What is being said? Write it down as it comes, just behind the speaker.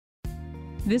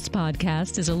This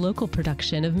podcast is a local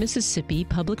production of Mississippi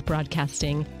Public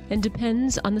Broadcasting and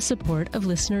depends on the support of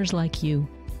listeners like you.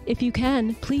 If you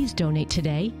can, please donate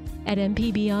today at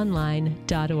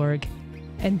mpbonline.org.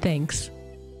 And thanks.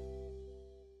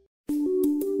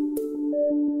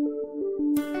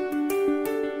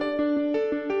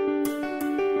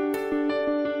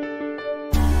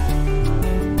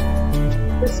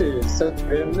 This is Southern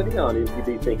Remedy on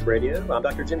MPB Think Radio. I'm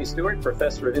Dr. Jimmy Stewart,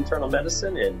 Professor of Internal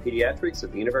Medicine and Pediatrics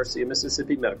at the University of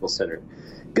Mississippi Medical Center.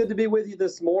 Good to be with you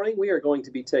this morning. We are going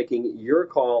to be taking your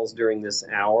calls during this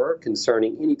hour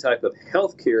concerning any type of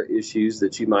healthcare issues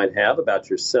that you might have about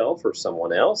yourself or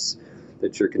someone else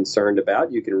that you're concerned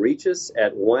about. You can reach us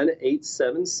at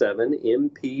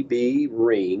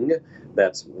 1-877-MPB-RING.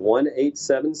 That's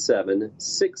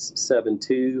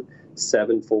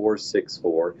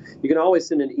 1-877-672-7464. You can always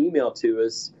send an email to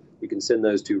us. You can send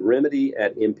those to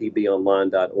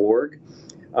remedy@mpbonline.org.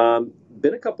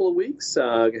 Been a couple of weeks.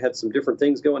 Had some different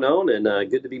things going on, and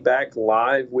good to be back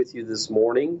live with you this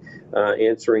morning,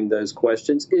 answering those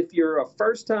questions. If you're a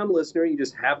first-time listener, you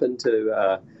just happen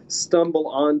to stumble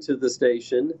onto the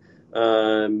station,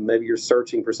 maybe you're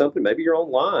searching for something, maybe you're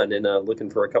online and looking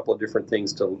for a couple of different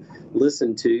things to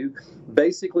listen to.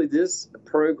 Basically, this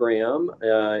program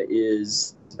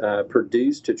is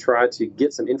produced to try to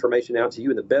get some information out to you,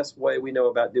 and the best way we know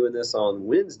about doing this on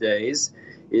Wednesdays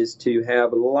is to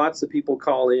have lots of people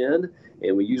call in,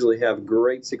 and we usually have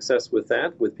great success with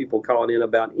that, with people calling in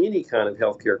about any kind of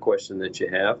healthcare question that you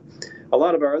have. A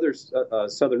lot of our other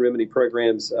Southern Remedy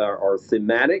programs are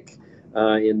thematic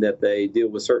in that they deal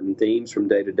with certain themes from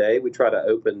day to day. We try to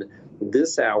open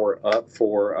this hour up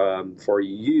for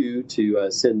you to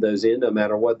send those in, no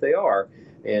matter what they are.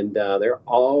 And they're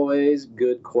always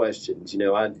good questions. You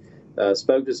know, I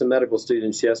spoke to some medical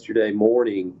students yesterday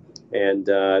morning, and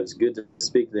it's good to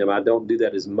speak to them. I don't do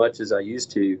that as much as I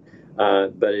used to,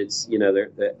 but it's, you know,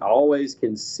 they always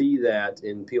can see that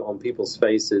on people's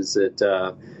faces that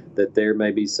there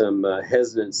may be some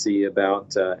hesitancy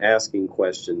about asking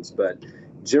questions. But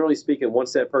generally speaking,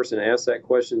 once that person asks that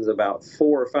question, about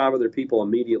 4 or 5 other people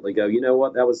immediately go, you know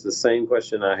what, that was the same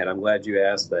question I had. I'm glad you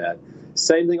asked that.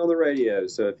 Same thing on the radio.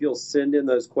 So if you'll send in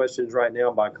those questions right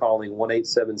now by calling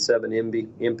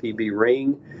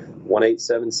 1-877-MPB-RING,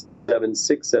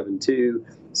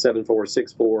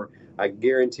 1-877-672-7464, I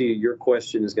guarantee you your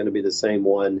question is going to be the same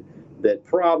one that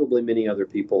probably many other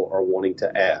people are wanting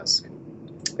to ask.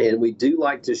 And we do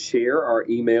like to share our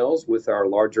emails with our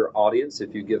larger audience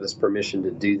if you give us permission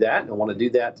to do that. I want to do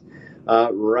that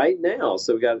right now.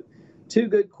 So we got 2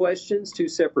 good questions, 2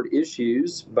 separate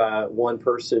issues by one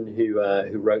person who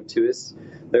wrote to us.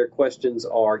 Their questions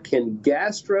are, can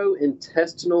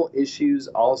gastrointestinal issues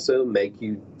also make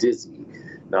you dizzy?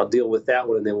 And I'll deal with that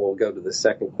one, and then we'll go to the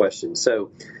second question.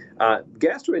 So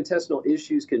gastrointestinal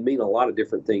issues can mean a lot of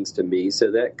different things to me.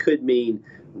 So that could mean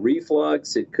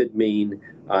reflux, it could mean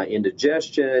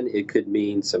indigestion, it could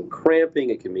mean some cramping,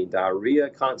 it could mean diarrhea,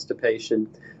 constipation.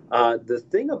 The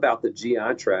thing about the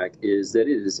GI tract is that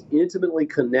it is intimately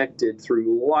connected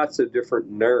through lots of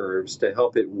different nerves to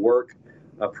help it work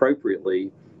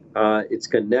appropriately. It's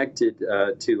connected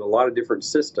to a lot of different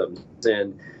systems.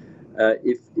 And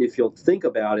if you'll think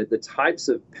about it, the types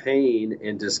of pain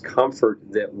and discomfort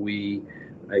that we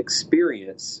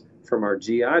experience from our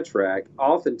GI tract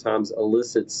oftentimes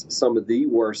elicits some of the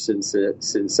worst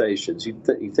sensations.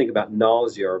 You think about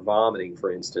nausea or vomiting, for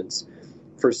instance.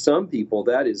 For some people,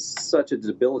 that is such a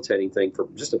debilitating thing for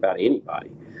just about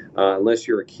anybody, unless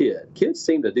you're a kid. Kids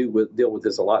seem to deal with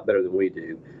this a lot better than we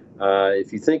do.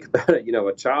 If you think about it, you know,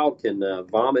 a child can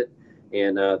vomit,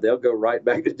 and they'll go right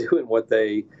back to doing what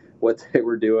they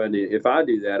were doing. If I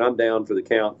do that, I'm down for the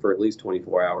count for at least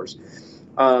 24 hours.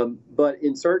 But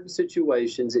in certain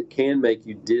situations, it can make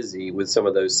you dizzy with some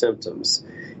of those symptoms.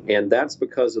 And that's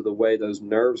because of the way those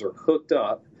nerves are hooked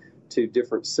up to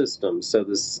different systems. So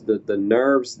the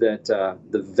nerves that,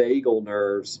 the vagal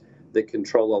nerves that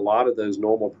control a lot of those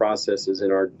normal processes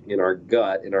in our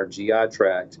gut, in our GI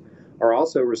tract, are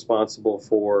also responsible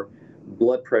for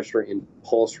blood pressure and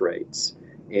pulse rates.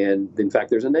 And in fact,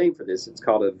 there's a name for this. It's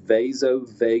called a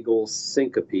vasovagal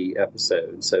syncope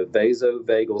episode. So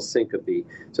vasovagal syncope.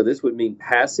 So this would mean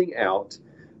passing out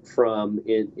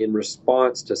in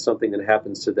response to something that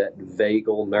happens to that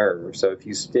vagal nerve. So if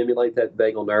you stimulate that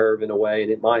vagal nerve in a way, and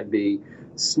it might be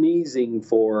sneezing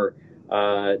for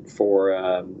a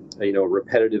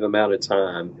repetitive amount of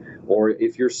time, or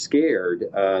if you're scared,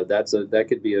 that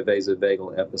could be a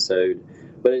vasovagal episode.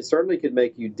 But it certainly could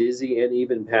make you dizzy and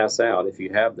even pass out if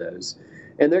you have those.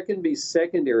 And there can be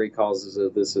secondary causes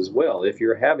of this as well. If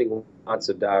you're having lots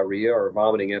of diarrhea or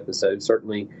vomiting episodes,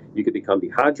 certainly you could become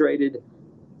dehydrated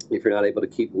if you're not able to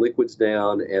keep liquids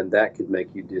down, and that could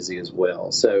make you dizzy as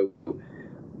well. So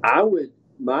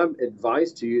my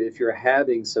advice to you, if you're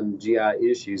having some GI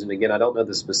issues, and again, I don't know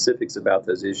the specifics about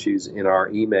those issues in our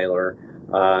emailer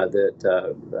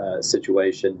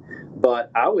situation,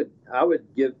 but I would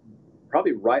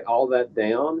probably write all that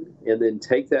down and then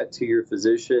take that to your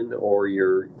physician or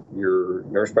your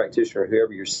nurse practitioner or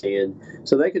whoever you're seeing,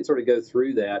 so they can sort of go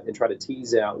through that and try to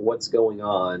tease out what's going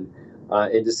on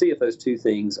and to see if those two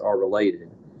things are related.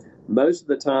 Most of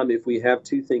the time, if we have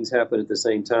two things happen at the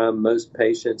same time, most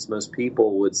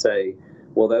people would say,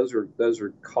 well, those are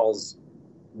cause.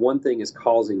 One thing is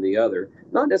causing the other.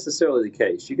 Not necessarily the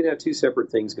case. You can have two separate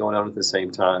things going on at the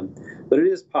same time, but it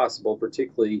is possible,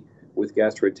 particularly with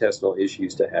gastrointestinal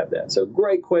issues, to have that. So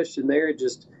great question there.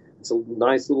 It's a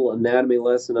nice little anatomy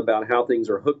lesson about how things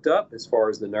are hooked up as far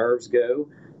as the nerves go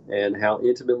and how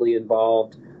intimately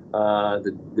involved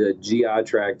the GI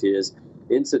tract is.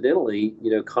 Incidentally,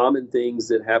 common things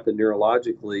that happen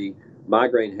neurologically,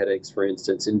 migraine headaches, for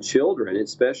instance, in children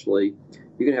especially,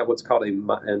 you can have what's called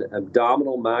an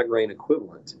abdominal migraine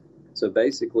equivalent. So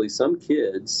basically, some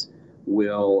kids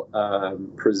will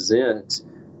present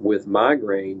with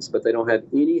migraines, but they don't have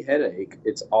any headache.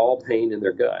 It's all pain in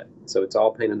their gut. So it's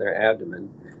all pain in their abdomen.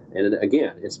 And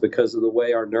again, it's because of the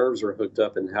way our nerves are hooked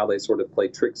up and how they sort of play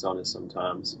tricks on us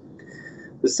sometimes.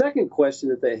 The second question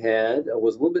that they had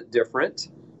was a little bit different.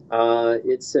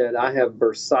 It said, I have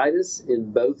bursitis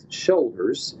in both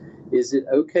shoulders. Is it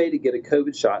okay to get a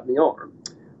COVID shot in the arm?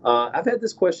 I've had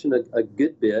this question a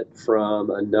good bit from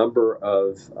a number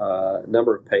of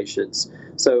patients.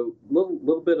 So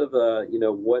little bit of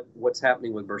what's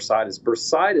happening with bursitis.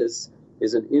 Bursitis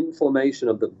is an inflammation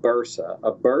of the bursa.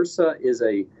 A bursa is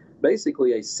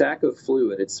basically a sac of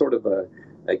fluid. It's sort of a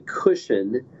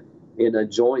cushion in a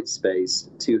joint space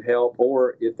to help,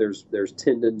 or if there's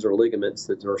tendons or ligaments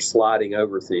that are sliding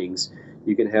over things,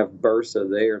 you can have bursa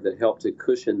there that help to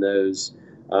cushion those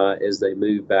as they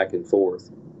move back and forth.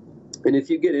 And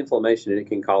if you get inflammation, it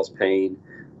can cause pain.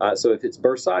 So if it's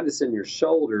bursitis in your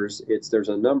shoulders, there's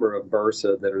a number of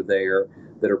bursa that are there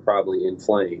that are probably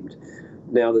inflamed.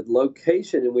 Now, the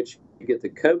location in which you get the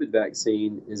COVID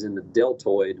vaccine is in the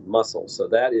deltoid muscle. So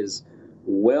that is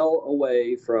well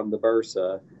away from the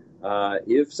bursa.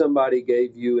 If somebody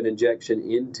gave you an injection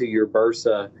into your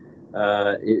bursa,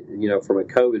 from a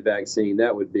COVID vaccine,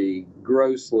 that would be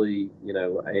grossly,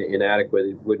 inadequate.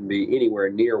 It wouldn't be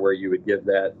anywhere near where you would give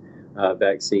that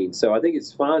vaccine. So I think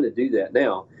it's fine to do that.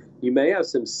 Now, you may have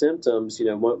some symptoms.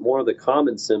 One of the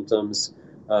common symptoms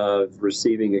of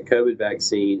receiving a COVID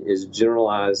vaccine is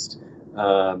generalized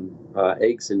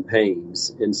aches and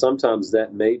pains, and sometimes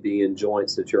that may be in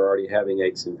joints that you're already having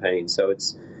aches and pains. So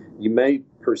you may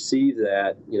perceive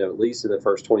that, at least in the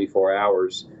first 24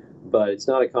 hours, but it's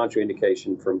not a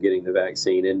contraindication from getting the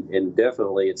vaccine, and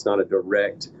definitely it's not a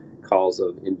direct cause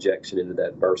of injection into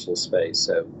that bursal space.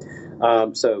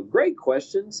 So great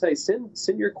questions. Hey,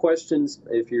 send your questions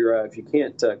if you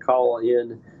can't call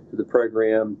in to the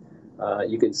program.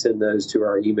 You can send those to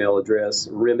our email address,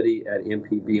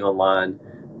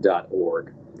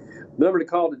 remedy@mpbonline.org. The number to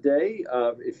call today,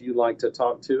 if you'd like to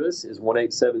talk to us, is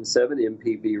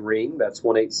 1-877-MPB-RING. That's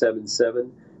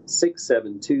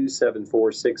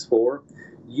 1-877-672-7464.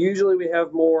 Usually we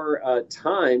have more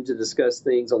time to discuss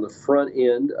things on the front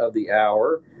end of the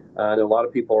hour. I know a lot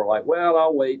of people are like, well,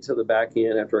 I'll wait till the back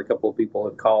end after a couple of people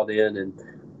have called in, and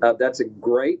that's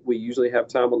great. We usually have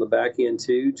time on the back end,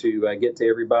 too, to get to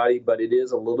everybody, but it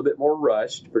is a little bit more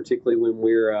rushed, particularly when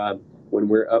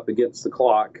we're up against the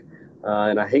clock.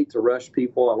 And I hate to rush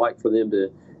people. I like for them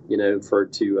to,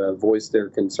 voice their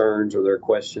concerns or their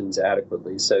questions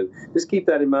adequately. So just keep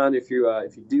that in mind. If you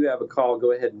do have a call,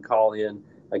 go ahead and call in.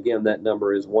 Again, that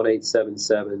number is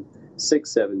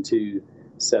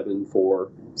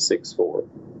 1-877-672-7464.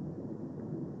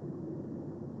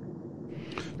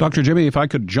 Dr. Jimmy, if I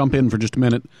could jump in for just a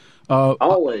minute.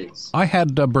 Always. I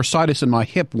had bursitis in my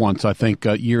hip once, I think,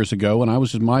 years ago,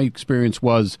 and my experience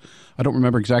was, I don't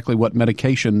remember exactly what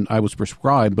medication I was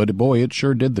prescribed, but boy, it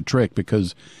sure did the trick,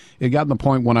 because it got to the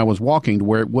point when I was walking to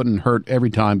where it wouldn't hurt every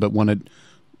time, but when it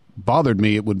bothered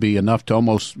me, it would be enough to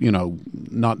almost,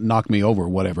 not knock me over or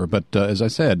whatever. But as I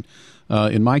said,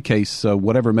 in my case,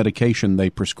 whatever medication they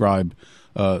prescribed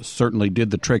certainly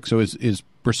did the trick. So is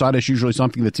bursitis usually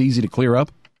something that's easy to clear up?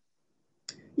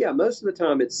 Yeah, most of the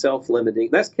time it's self-limiting.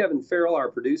 That's Kevin Farrell,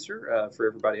 our producer, for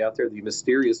everybody out there, the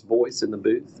mysterious voice in the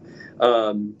booth.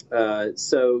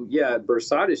 So,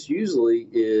 bursitis usually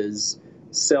is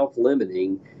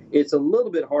self-limiting. It's a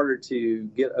little bit harder to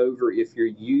get over if you're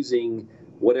using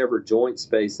whatever joint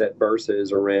space that bursa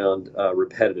is around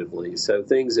repetitively. So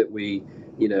things that we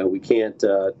can't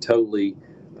totally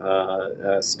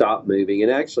stop moving.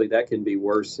 And actually, that can be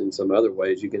worse in some other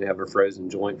ways. You can have a frozen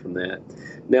joint from that.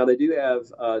 Now, they do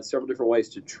have several different ways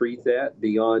to treat that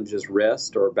beyond just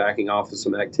rest or backing off of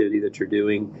some activity that you're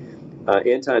doing.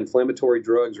 Anti-inflammatory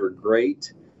drugs are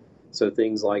great. So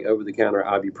things like over-the-counter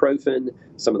ibuprofen,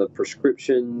 some of the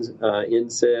prescriptions,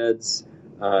 NSAIDs,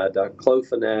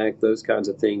 diclofenac, those kinds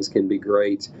of things can be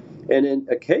great. And then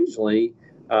occasionally,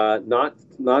 not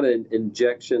an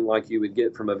injection like you would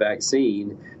get from a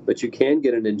vaccine, but you can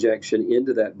get an injection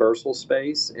into that bursal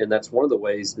space, and that's one of the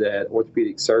ways that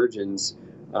orthopedic surgeons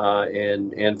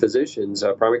and physicians,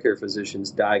 primary care physicians,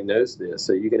 diagnose this.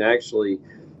 So you can actually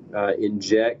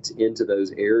inject into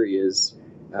those areas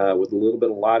with a little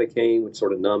bit of lidocaine, which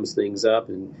sort of numbs things up,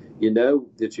 and you know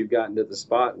that you've gotten to the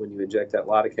spot when you inject that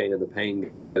lidocaine and the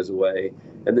pain goes away.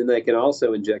 And then they can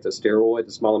also inject a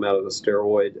small amount of a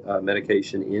steroid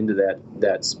medication into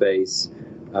that space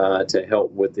to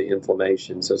help with the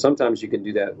inflammation. So sometimes you can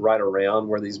do that right around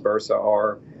where these bursa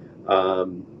are,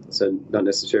 so not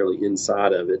necessarily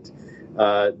inside of it.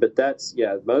 But that's,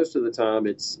 most of the time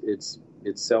it's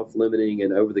self-limiting,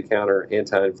 and over-the-counter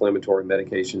anti-inflammatory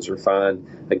medications are fine.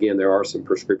 Again, there are some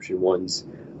prescription ones.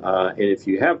 And if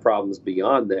you have problems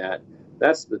beyond that,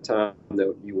 that's the time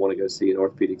that you want to go see an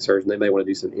orthopedic surgeon. They may want to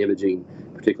do some imaging,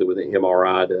 particularly with an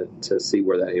MRI, to see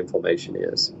where that inflammation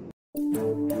is.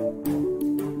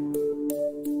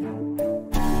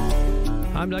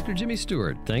 I'm Dr. Jimmy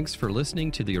Stewart. Thanks for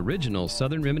listening to the original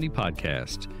Southern Remedy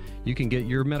podcast. You can get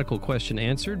your medical question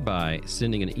answered by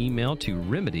sending an email to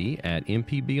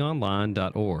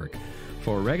remedy@mpbonline.org.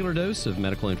 For a regular dose of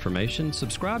medical information,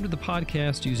 subscribe to the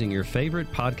podcast using your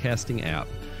favorite podcasting app.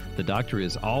 The doctor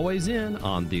is always in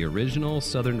on the original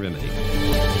Southern Remedy.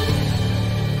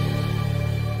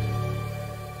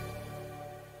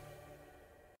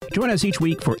 Join us each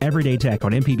week for Everyday Tech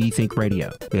on MPB Think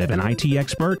Radio. We have an IT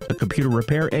expert, a computer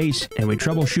repair ace, and we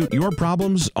troubleshoot your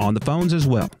problems on the phones as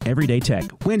well. Everyday Tech,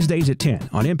 Wednesdays at 10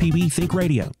 on MPB Think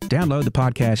Radio. Download the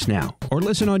podcast now or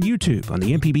listen on YouTube on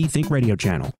the MPB Think Radio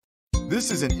channel.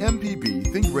 This is an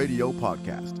MPB Think Radio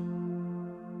podcast.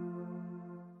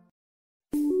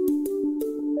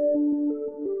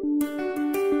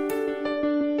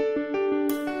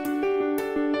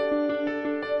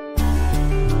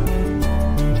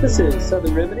 This is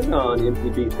Southern Remedy on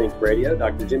MPB Think Radio.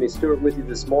 Dr. Jimmy Stewart with you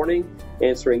this morning,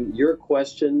 answering your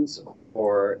questions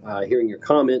or hearing your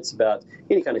comments about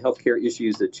any kind of healthcare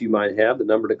issues that you might have. The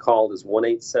number to call is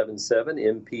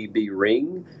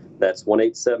 1-877-MPB-RING. That's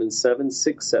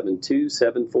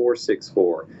 1-877-672-7464.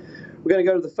 We're going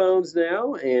to go to the phones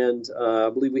now, and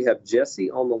I believe we have Jesse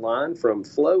on the line from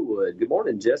Flowood. Good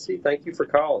morning, Jesse. Thank you for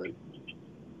calling.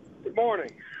 Good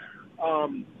morning.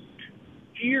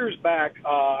 Years back,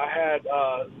 I had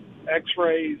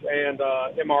x-rays and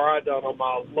MRI done on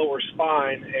my lower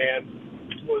spine and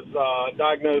was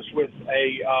diagnosed with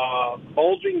a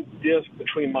bulging disc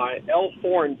between my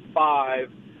L4 and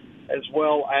 5, as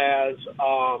well as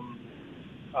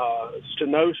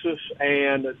stenosis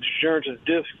and degenerative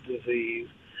disc disease.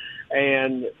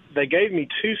 And they gave me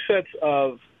 2 sets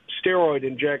of steroid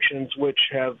injections, which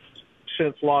have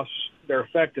since lost their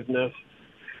effectiveness.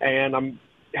 And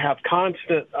have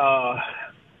constant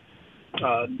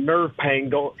nerve pain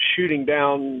shooting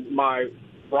down my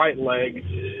right leg,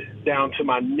 down to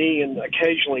my knee, and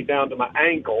occasionally down to my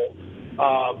ankle.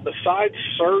 Besides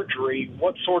surgery,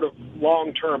 what sort of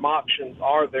long-term options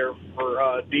are there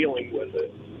for dealing with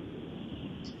it?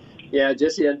 Yeah,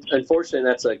 Jesse, unfortunately,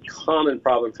 that's a common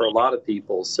problem for a lot of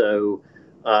people. So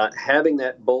having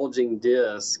that bulging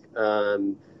disc,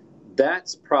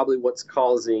 that's probably what's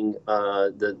causing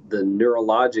the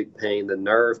neurologic pain, the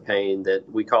nerve pain that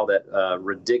we call that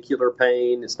radicular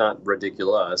pain. It's not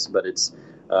ridiculous, but it's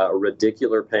a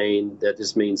radicular pain. That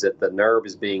just means that the nerve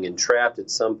is being entrapped at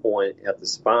some point at the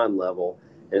spine level,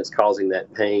 and it's causing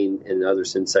that pain and other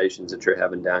sensations that you're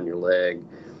having down your leg.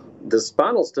 The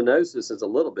spinal stenosis is a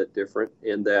little bit different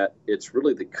in that it's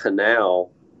really the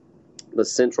canal, the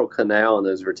central canal in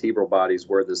those vertebral bodies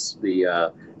where the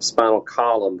spinal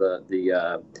column, where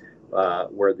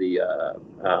the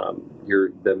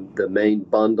main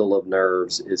bundle of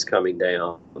nerves is coming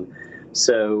down.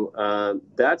 So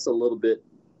that's a little bit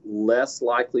less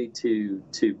likely to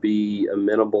be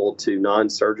amenable to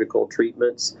non-surgical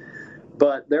treatments.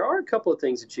 But there are a couple of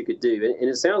things that you could do, and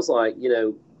it sounds like,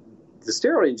 the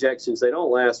steroid injections, they don't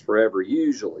last forever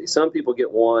usually. Some people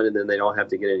get one and then they don't have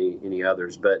to get any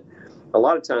others. But a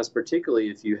lot of times, particularly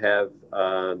if you have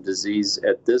disease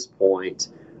at this point,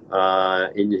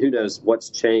 and who knows what's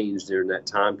changed during that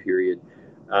time period,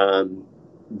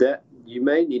 that you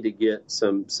may need to get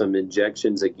some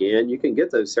injections again. You can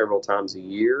get those several times a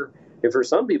year. And for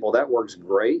some people, that works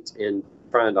great in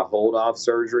trying to hold off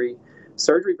surgery.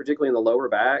 Surgery, particularly in the lower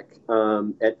back,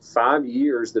 at 5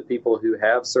 years, the people who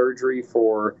have surgery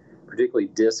for particularly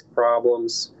disc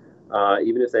problems,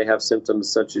 even if they have symptoms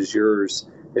such as yours,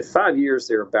 at 5 years,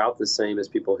 they're about the same as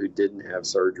people who didn't have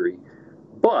surgery.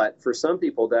 But for some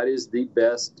people, that is the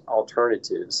best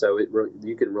alternative. So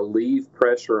you can relieve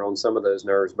pressure on some of those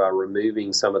nerves by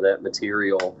removing some of that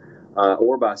material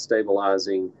or by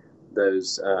stabilizing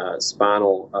those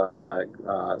spinal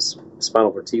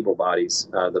vertebral bodies,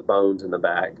 the bones in the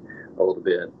back, a little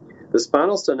bit. The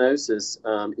spinal stenosis,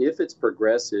 if it's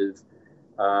progressive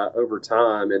over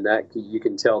time, and that you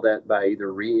can tell that by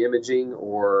either re-imaging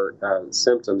or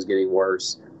symptoms getting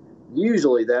worse,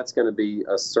 usually that's going to be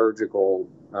a surgical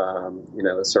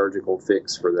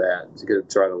fix for that to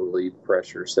try to relieve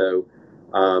pressure. So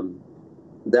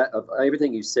that of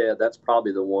everything you said, that's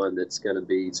probably the one that's going to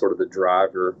be sort of the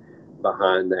driver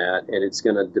behind that, and it's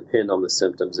going to depend on the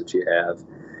symptoms that you have.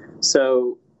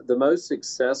 So the most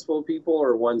successful people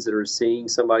are ones that are seeing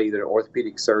somebody, either an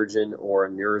orthopedic surgeon or a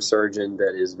neurosurgeon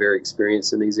that is very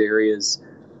experienced in these areas,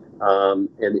 and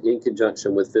in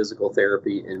conjunction with physical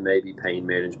therapy and maybe pain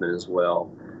management as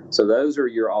well. So those are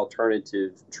your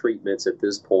alternative treatments at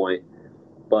this point.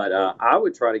 But I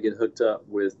would try to get hooked up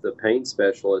with the pain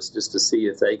specialist just to see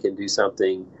if they can do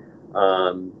something,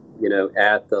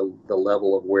 at the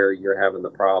level of where you're having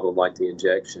the problem, like the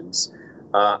injections.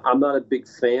 I'm not a big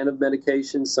fan of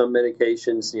medications. Some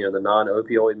medications, the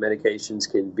non-opioid medications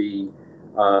can be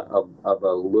of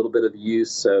a little bit of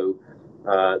use. So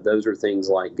those are things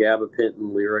like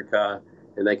gabapentin, Lyrica,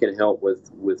 and they can help with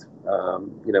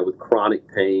chronic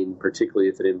pain, particularly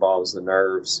if it involves the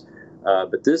nerves.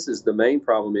 But this is the main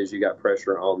problem is you got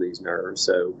pressure on these nerves.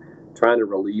 So trying to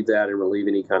relieve that and relieve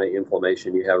any kind of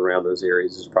inflammation you have around those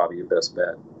areas is probably your best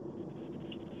bet.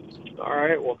 All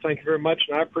right. Well, thank you very much,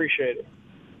 and I appreciate it.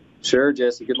 Sure,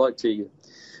 Jesse. Good luck to you.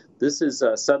 This is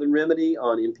Southern Remedy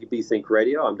on MPB Think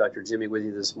Radio. I'm Dr. Jimmy with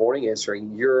you this morning,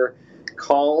 answering your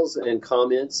calls and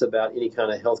comments about any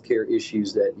kind of healthcare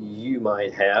issues that you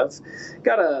might have.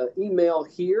 Got an email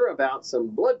here about some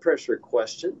blood pressure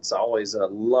questions. I always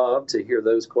love to hear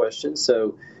those questions.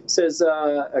 So it says,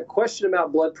 a question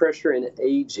about blood pressure and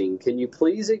aging. Can you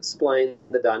please explain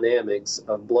the dynamics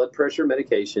of blood pressure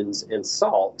medications and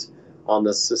salt on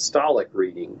the systolic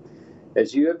reading?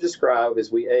 As you have described,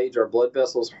 as we age, our blood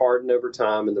vessels harden over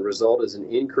time, and the result is an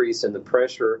increase in the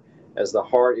pressure as the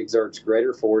heart exerts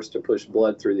greater force to push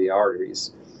blood through the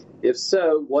arteries. If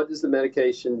so, what does the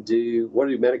medication do? What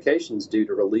do medications do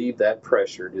to relieve that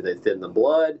pressure? Do they thin the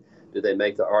blood? Do they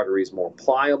make the arteries more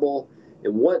pliable?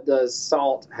 And what does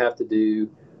salt have to do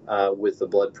with the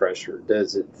blood pressure?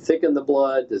 Does it thicken the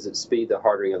blood? Does it speed the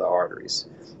hardening of the arteries?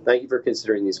 Thank you for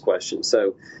considering these questions.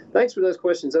 So thanks for those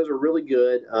questions. Those are really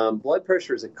good. Blood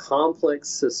pressure is a complex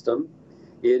system.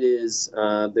 It is,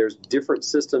 there's different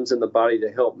systems in the body to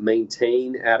help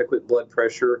maintain adequate blood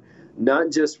pressure,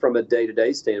 not just from a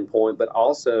day-to-day standpoint, but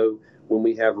also when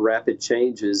we have rapid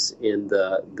changes in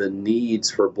the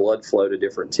needs for blood flow to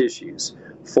different tissues.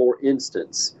 For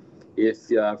instance, if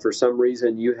for some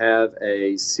reason you have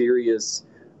a serious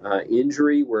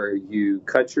injury where you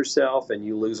cut yourself and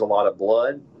you lose a lot of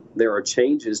blood, there are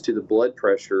changes to the blood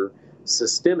pressure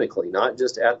systemically, not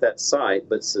just at that site,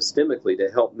 but systemically to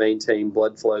help maintain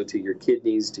blood flow to your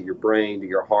kidneys, to your brain, to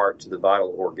your heart, to the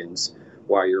vital organs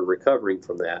while you're recovering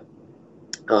from that.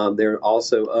 There are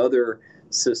also other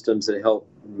systems that help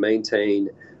maintain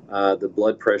the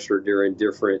blood pressure during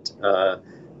different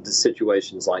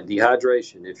situations like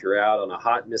dehydration. If you're out on a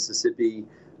hot Mississippi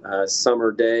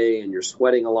summer day and you're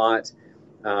sweating a lot,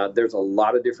 there's a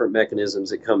lot of different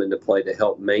mechanisms that come into play to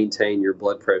help maintain your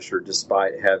blood pressure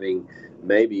despite having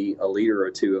maybe a liter or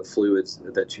two of fluids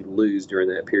that you lose during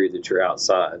that period that you're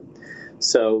outside.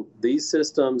 So these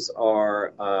systems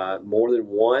are more than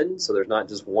one. So there's not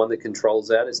just one that controls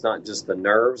that. It's not just the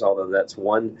nerves, although that's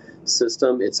one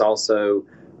system. It's also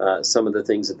some of the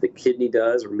things that the kidney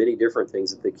does, or many different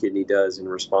things that the kidney does in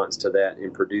response to that,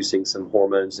 in producing some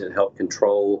hormones that help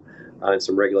control and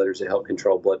some regulators that help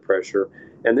control blood pressure.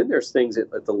 And then there's things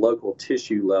at the local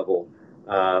tissue level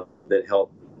that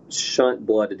help shunt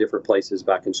blood to different places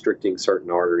by constricting certain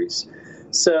arteries.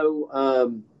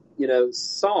 So,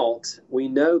 salt, we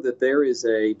know that there is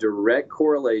a direct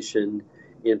correlation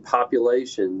in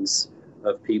populations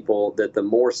of people that the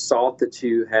more salt that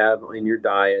you have in your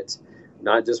diet,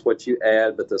 not just what you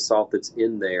add, but the salt that's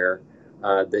in there,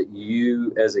 that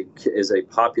you as a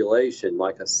population,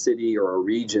 like a city or a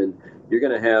region, you're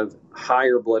going to have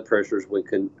higher blood pressures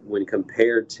when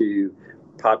compared to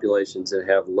populations that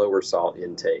have lower salt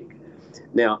intake.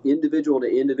 Now, individual to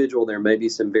individual, there may be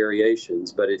some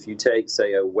variations, but if you take,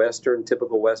 say, a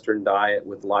typical Western diet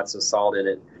with lots of salt in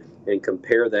it and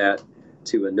compare that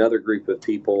to another group of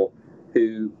people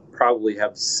who probably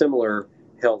have similar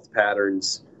health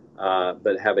patterns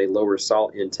but have a lower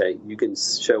salt intake, you can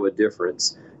show a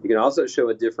difference. You can also show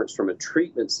a difference from a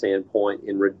treatment standpoint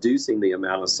in reducing the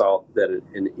amount of salt that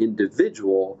an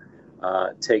individual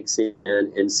takes in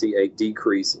and see a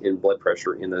decrease in blood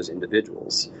pressure in those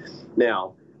individuals.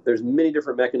 Now, there's many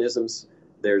different mechanisms.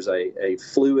 There's a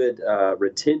fluid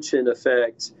retention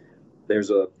effect.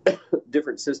 There's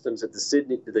different systems that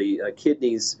the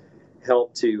kidneys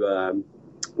help to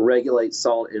regulate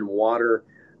salt and water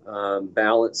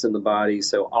balance in the body.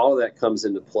 So all of that comes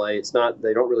into play.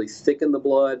 They don't really thicken the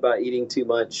blood by eating too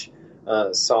much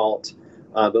salt,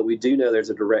 but we do know there's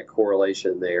a direct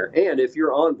correlation there. And if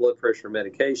you're on blood pressure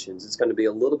medications, it's going to be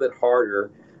a little bit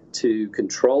harder to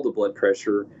control the blood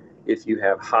pressure if you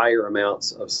have higher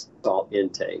amounts of salt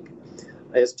intake.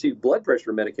 As to blood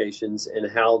pressure medications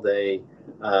and how they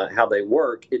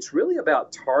work, it's really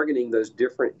about targeting those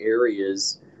different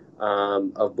areas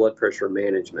of blood pressure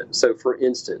management. So, for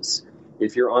instance,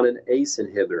 if you're on an ACE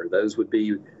inhibitor, those would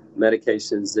be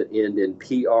medications that end in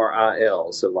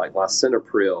PRIL, so like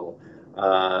lisinopril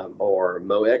or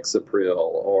moexapril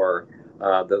or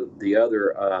the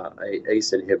other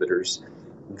ACE inhibitors.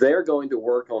 They're going to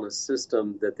work on a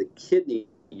system that the kidney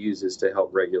uses to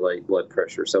help regulate blood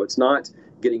pressure. So it's not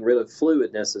getting rid of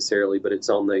fluid necessarily, but it's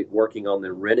working on the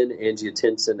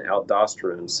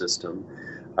renin-angiotensin-aldosterone system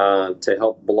to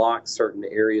help block certain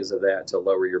areas of that to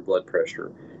lower your blood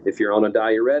pressure. If you're on a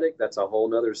diuretic, that's a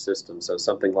whole other system. So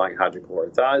something like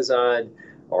hydrochlorothiazide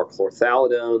or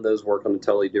chlorthalidone, those work on a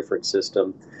totally different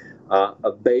system.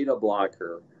 A beta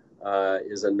blocker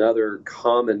is another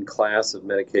common class of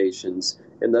medications,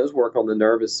 and those work on the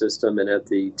nervous system and at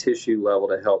the tissue level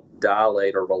to help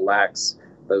dilate or relax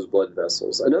those blood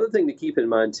vessels. Another thing to keep in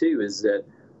mind, too, is that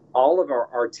all of our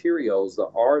arterioles,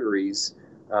 the arteries,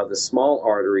 the small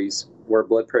arteries where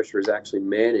blood pressure is actually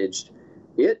managed,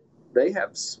 they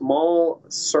have small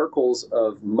circles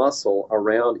of muscle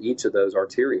around each of those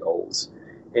arterioles.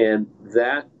 And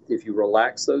that, if you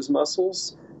relax those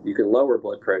muscles, you can lower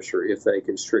blood pressure. If they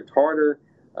constrict harder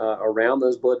around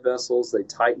those blood vessels, they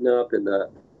tighten up and the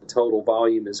total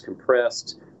volume is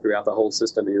compressed throughout the whole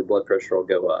system and your blood pressure will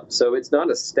go up. So it's not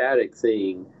a static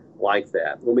thing like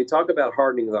that. When we talk about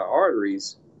hardening the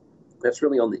arteries, that's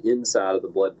really on the inside of the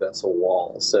blood vessel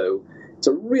wall. So it's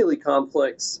a really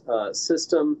complex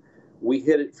system. We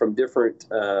hit it from different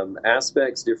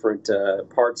aspects, different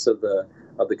parts of the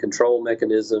control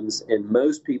mechanisms, and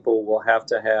most people will have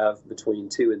to have between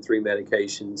 2 and 3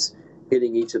 medications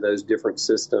hitting each of those different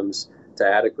systems to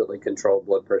adequately control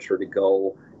blood pressure to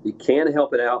goal. You can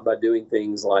help it out by doing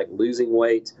things like losing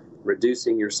weight,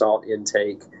 reducing your salt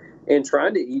intake, and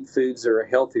trying to eat foods that are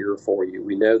healthier for you.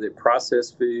 We know that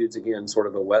processed foods, again, sort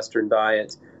of a Western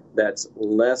diet, that's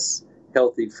less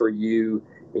healthy for you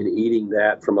in eating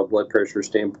that from a blood pressure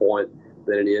standpoint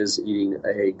than it is eating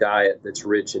a diet that's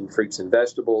rich in fruits and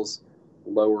vegetables,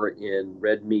 lower in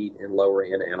red meat, and lower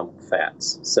in animal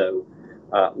fats. So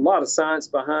a lot of science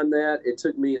behind that. It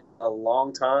took me a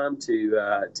long time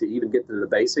to even get to the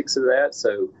basics of that.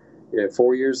 So,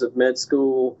 4 years of med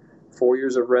school, 4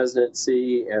 years of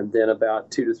residency, and then about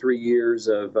 2 to 3 years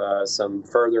of some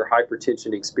further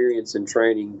hypertension experience and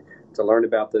training to learn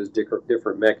about those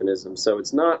different mechanisms. So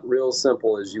it's not real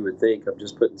simple as you would think of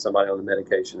just putting somebody on the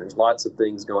medication. There's lots of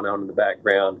things going on in the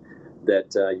background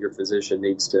that your physician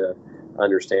needs to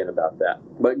understand about that.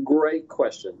 But great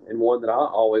question, and one that I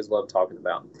always love talking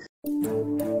about.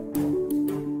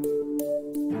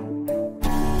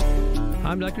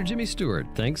 I'm Dr. Jimmy Stewart.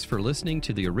 Thanks for listening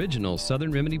to the original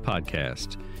Southern Remedy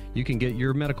podcast. You can get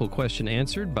your medical question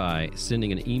answered by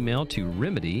sending an email to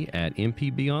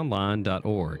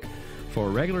remedy@mpbonline.org. For a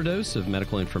regular dose of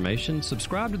medical information,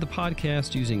 subscribe to the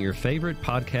podcast using your favorite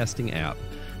podcasting app.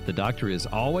 The doctor is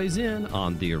always in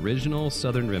on the original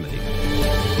Southern Remedy.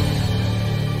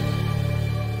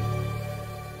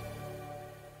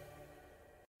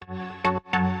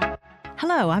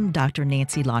 Hello, I'm Dr.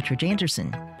 Nancy Lottridge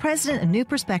Anderson, president of New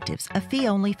Perspectives, a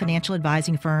fee-only financial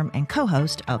advising firm and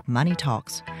co-host of Money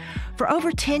Talks. For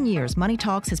over 10 years, Money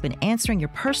Talks has been answering your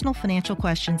personal financial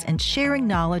questions and sharing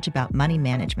knowledge about money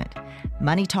management.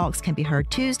 Money Talks can be heard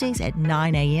Tuesdays at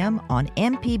 9 a.m. on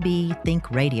MPB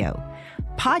Think Radio.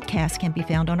 podcast can be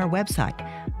found on our website,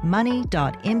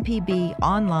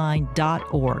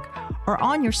 money.mpbonline.org, or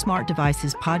on your smart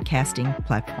device's podcasting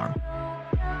platform.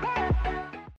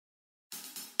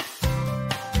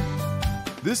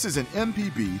 This is an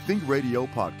MPB Think Radio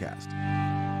podcast.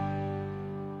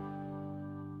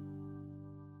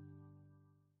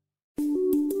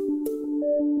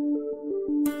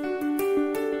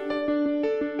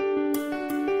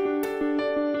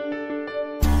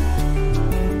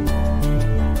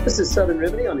 This is Southern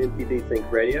Remedy on MPB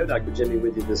Think Radio. Dr. Jimmy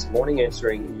with you this morning,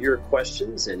 answering your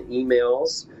questions and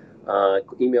emails,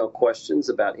 email questions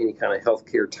about any kind of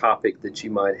healthcare topic that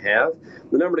you might have.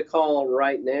 The number to call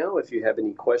right now, if you have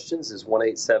any questions, is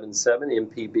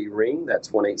 1-877-MPB-RING. That's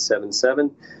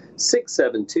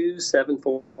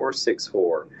 1-877-672-7464.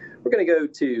 We're going to go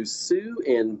to Sue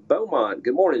in Beaumont.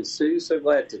 Good morning, Sue. So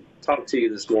glad to talk to you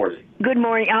this morning. Good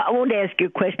morning. I wanted to ask you a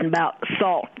question about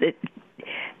salt.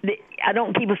 I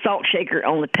don't keep a salt shaker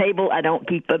on the table. I don't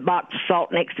keep a box of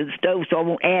salt next to the stove, so I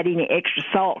won't add any extra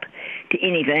salt to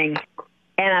anything.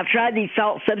 And I've tried these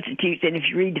salt substitutes, and if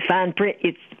you read the fine print,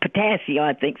 it's potassium,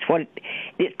 I think, is what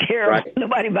it's terrible. Right.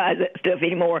 Nobody buys that stuff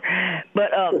anymore.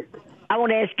 But I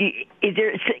want to ask you,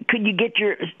 could you get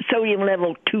your sodium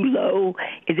level too low?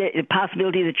 Is there a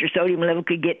possibility that your sodium level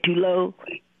could get too low?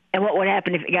 And what would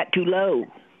happen if it got too low?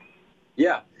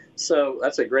 Yeah. So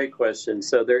that's a great question.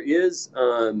 So there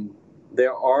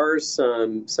are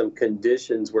some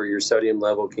conditions where your sodium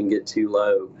level can get too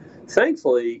low.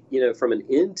 Thankfully, from an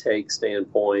intake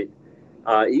standpoint,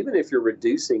 even if you're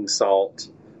reducing salt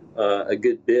a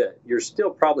good bit, you're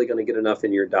still probably going to get enough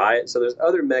in your diet. So there's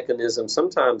other mechanisms.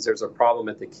 Sometimes there's a problem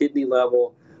at the kidney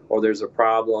level, or there's a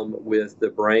problem with the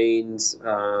brain's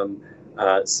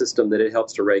system that it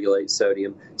helps to regulate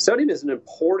sodium. Sodium is an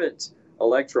important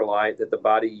electrolyte that the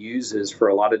body uses for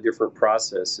a lot of different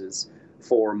processes,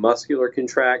 for muscular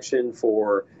contraction,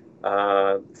 for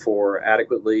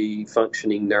adequately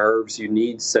functioning nerves. You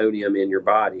need sodium in your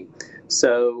body.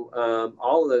 So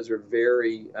all of those are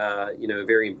very,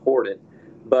 very important.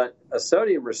 But a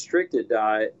sodium restricted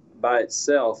diet by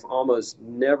itself almost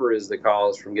never is the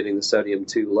cause from getting the sodium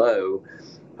too low.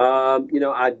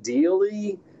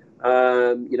 Ideally,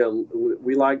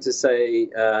 we like to say,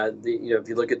 if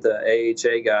you look at the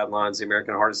AHA guidelines, the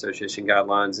American Heart Association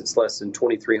guidelines, it's less than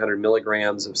 2,300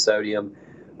 milligrams of sodium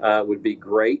would be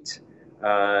great,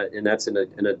 and that's in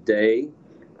a day.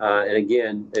 And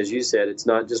again, as you said, it's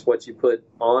not just what you put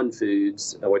on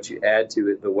foods, what you add to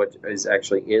it, but what is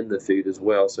actually in the food as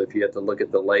well. So if you have to look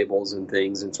at the labels and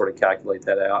things and sort of calculate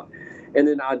that out. And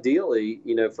then ideally,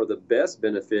 for the best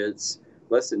benefits,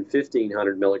 less than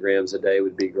 1,500 milligrams a day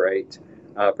would be great,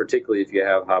 particularly if you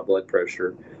have high blood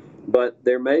pressure. But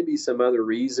there may be some other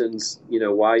reasons,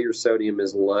 why your sodium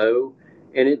is low,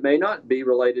 and it may not be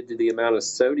related to the amount of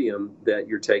sodium that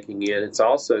you're taking in. It's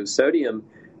also, sodium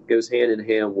goes hand in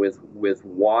hand with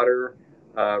water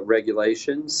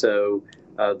regulation. So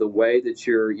the way that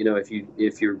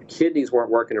if your kidneys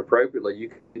weren't working appropriately,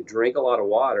 you could drink a lot of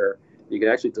water. You can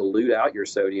actually dilute out your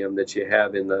sodium that you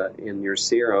have in your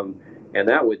serum, and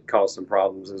that would cause some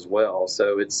problems as well.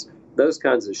 So it's those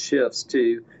kinds of shifts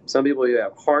too. Some people who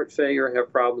have heart failure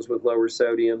have problems with lower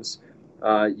sodiums.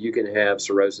 You can have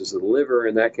cirrhosis of the liver,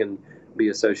 and that can be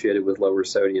associated with lower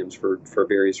sodiums for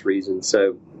various reasons.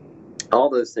 So all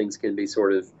those things can be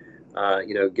sort of,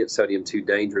 get sodium too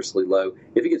dangerously low.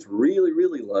 If it gets really,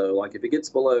 really low, like if it gets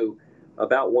below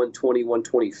about 120,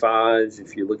 125,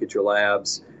 if you look at your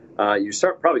labs,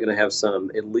 you're probably going to have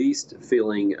some, at least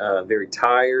feeling very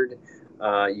tired.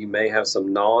 You may have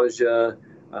some nausea.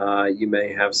 You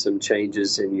may have some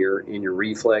changes in your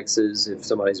reflexes if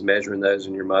somebody's measuring those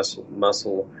in your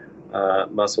muscle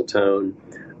tone.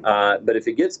 But if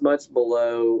it gets much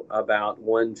below about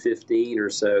 115 or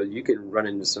so, you can run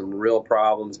into some real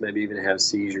problems, maybe even have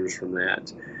seizures from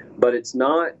that. But it's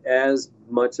not as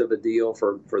much of a deal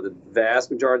for the vast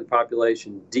majority of the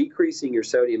population. Decreasing your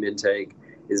sodium intake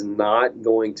is not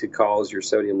going to cause your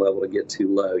sodium level to get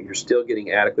too low. You're still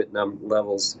getting adequate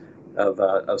levels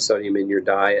of sodium in your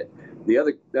diet. The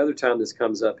other time this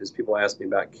comes up is people ask me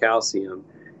about calcium.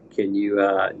 Can you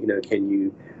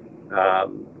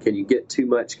get too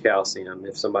much calcium?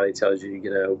 If somebody tells you,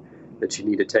 that you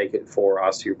need to take it for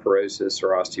osteoporosis or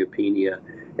osteopenia,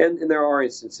 and there are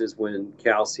instances when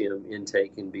calcium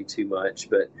intake can be too much,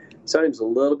 but sodium's a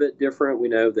little bit different. We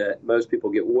know that most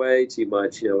people get way too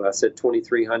much. I said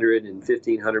 2,300 and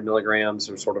 1,500 milligrams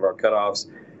are sort of our cutoffs.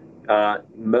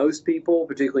 Most people,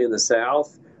 particularly in the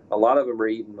South, a lot of them are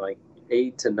eating like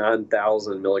 8,000 to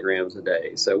 9,000 milligrams a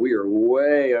day. So we are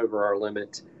way over our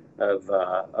limit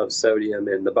of sodium,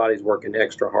 and the body's working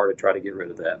extra hard to try to get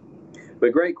rid of that.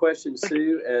 But great question,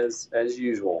 Sue, as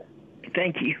usual.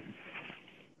 Thank you.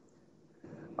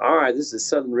 All right, this is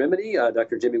Southern Remedy.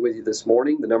 Dr. Jimmy with you this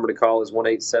morning. The number to call is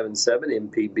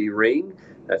 1-877-MPB-RING.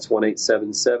 That's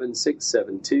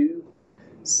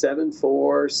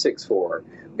 1-877-672-7464.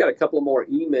 We've got a couple of more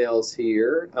emails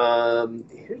here.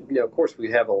 Of course, we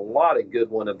have a lot of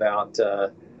good one about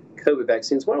COVID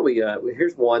vaccines. Why don't we,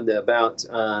 here's one about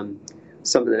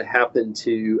something that happened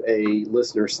to a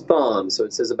listener's thumb. So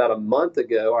it says, about a month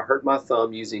ago, I hurt my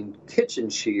thumb using kitchen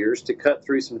shears to cut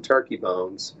through some turkey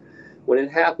bones. When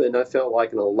it happened, I felt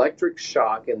like an electric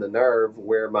shock in the nerve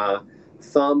where my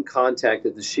thumb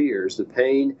contacted the shears. The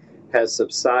pain has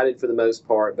subsided for the most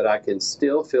part, but I can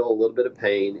still feel a little bit of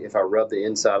pain if I rub the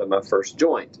inside of my first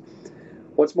joint.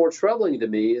 What's more troubling to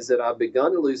me is that I've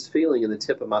begun to lose feeling in the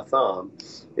tip of my thumb.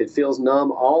 It feels numb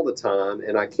all the time,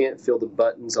 and I can't feel the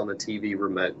buttons on the TV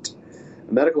remote.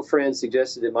 A medical friend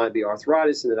suggested it might be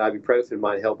arthritis and that ibuprofen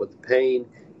might help with the pain.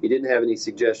 He didn't have any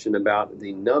suggestion about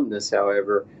the numbness,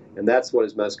 however, and that's what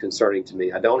is most concerning to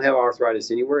me. I don't have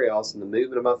arthritis anywhere else, and the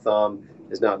movement of my thumb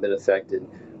has not been affected.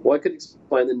 What could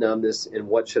explain the numbness, and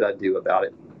what should I do about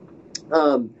it?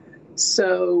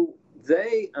 So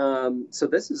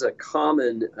this is a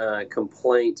common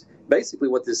complaint. Basically,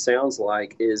 what this sounds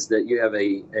like is that you have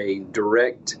a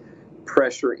direct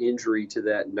pressure injury to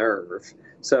that nerve.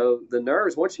 So the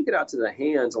nerves, once you get out to the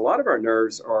hands, a lot of our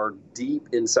nerves are deep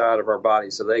inside of our body.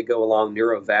 So they go along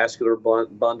neurovascular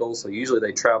bundles. So usually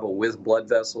they travel with blood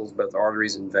vessels, both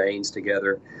arteries and veins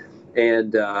together.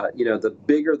 And, the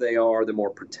bigger they are, the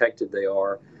more protected they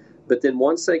are. But then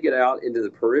once they get out into the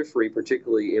periphery,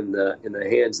 particularly in the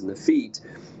hands and the feet,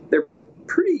 they're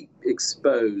pretty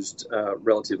exposed,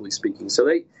 relatively speaking. So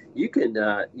you can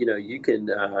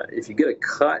if you get a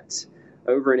cut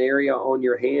over an area on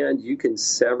your hand, you can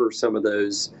sever some of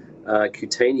those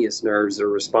cutaneous nerves that are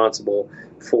responsible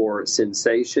for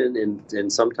sensation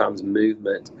and sometimes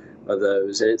movement of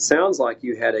those. And it sounds like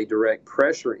you had a direct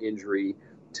pressure injury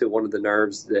to one of the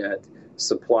nerves that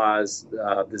supplies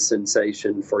the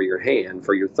sensation for your hand,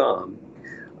 for your thumb.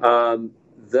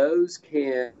 Those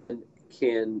can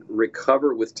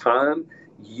recover with time.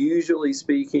 Usually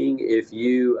speaking, if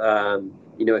you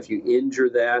if you injure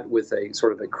that with a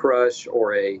sort of a crush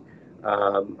or a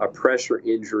pressure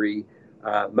injury,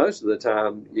 most of the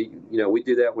time, we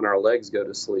do that when our legs go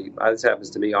to sleep. This happens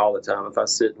to me all the time. If I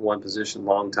sit in one position a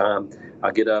long time,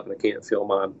 I get up and I can't feel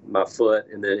my foot,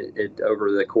 and then it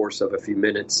over the course of a few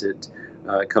minutes, it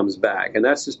comes back. And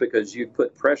that's just because you've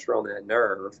put pressure on that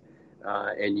nerve,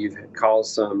 and you've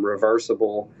caused some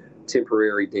reversible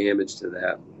temporary damage to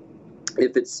that.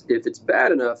 If it's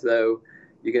bad enough, though,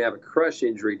 you can have a crush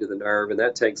injury to the nerve, and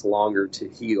that takes longer to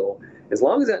heal. As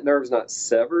long as that nerve's not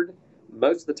severed,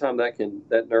 most of the time that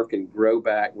nerve can grow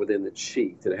back within the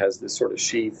sheath. It has this sort of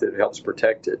sheath that helps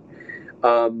protect it.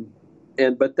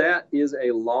 But that is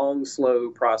a long, slow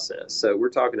process. So we're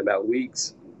talking about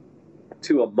weeks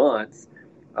to a month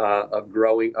of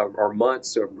growing, or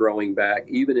months of growing back,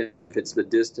 even if it's the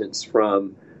distance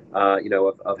from,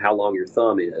 of how long your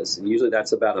thumb is. And usually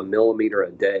that's about 1 millimeter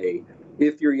a day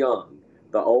if you're young.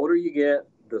 The older you get,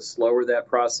 the slower that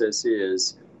process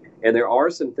is. And there are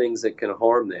some things that can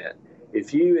harm that.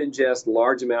 If you ingest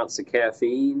large amounts of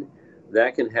caffeine,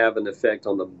 that can have an effect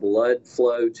on the blood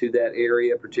flow to that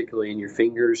area, particularly in your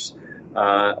fingers.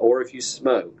 Or if you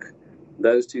smoke,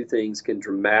 those two things can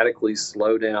dramatically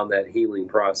slow down that healing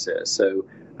process. So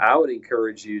I would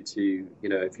encourage you to,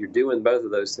 if you're doing both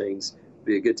of those things,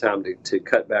 be a good time to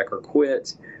cut back or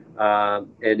quit. And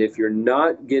if you're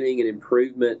not getting an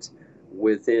improvement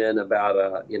within about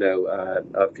a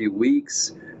few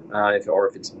weeks,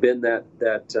 if it's been that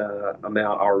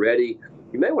amount already,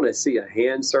 you may want to see a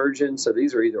hand surgeon. So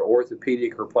these are either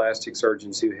orthopedic or plastic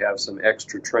surgeons who have some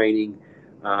extra training,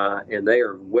 and they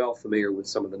are well familiar with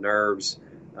some of the nerves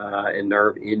and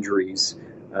nerve injuries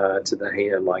to the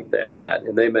hand like that.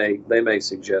 And they may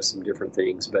suggest some different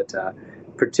things, but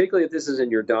particularly if this is in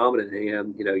your dominant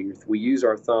hand, we use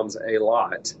our thumbs a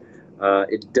lot.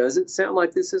 It doesn't sound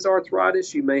like this is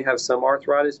arthritis. You may have some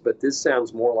arthritis, but this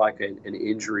sounds more like an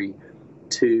injury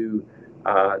to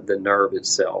the nerve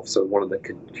itself, so one of the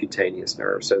cutaneous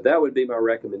nerves. So that would be my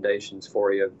recommendations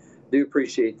for you. Do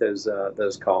appreciate those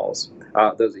calls,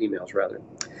 those emails, rather.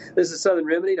 This is Southern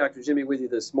Remedy. Dr. Jimmy with you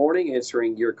this morning,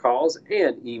 answering your calls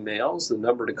and emails. The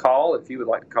number to call, if you would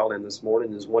like to call in this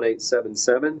morning, is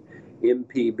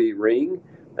 1-877-MPB-RING.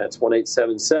 That's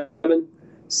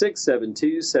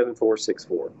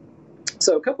 1-877-672-7464.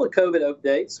 So a couple of COVID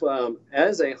updates.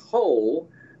 As a whole,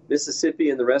 Mississippi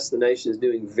and the rest of the nation is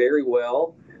doing very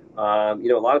well.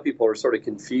 A lot of people are sort of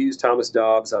confused. Thomas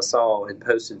Dobbs, I saw, had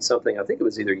posted something, I think it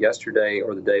was either yesterday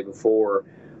or the day before.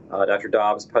 Dr.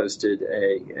 Dobbs posted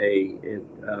a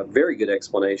very good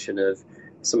explanation of,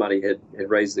 somebody had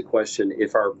raised the question,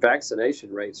 if our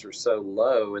vaccination rates are so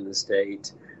low in the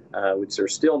state, which are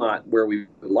still not where we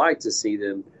would like to see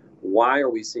them, why are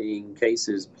we seeing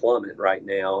cases plummet right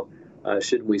now?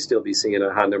 Shouldn't we still be seeing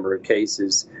a high number of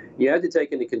cases? You have to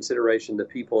take into consideration the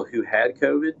people who had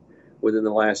COVID within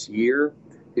the last year,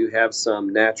 who have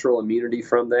some natural immunity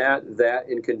from that. That,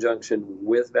 in conjunction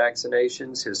with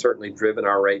vaccinations, has certainly driven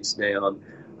our rates down.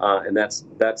 And that's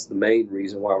the main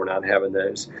reason why we're not having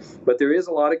those. But there is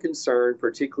a lot of concern,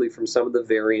 particularly from some of the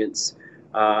variants.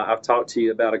 I've talked to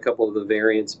you about a couple of the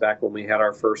variants back when we had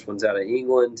our first ones out of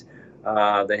England.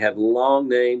 They had long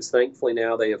names. Thankfully,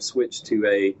 now they have switched to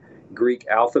a Greek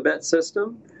alphabet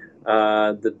system.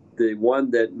 The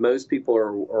one that most people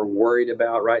are worried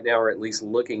about right now, or at least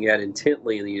looking at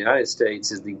intently in the United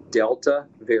States, is the Delta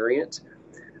variant.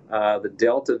 The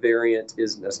Delta variant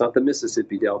that's not the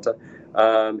Mississippi Delta.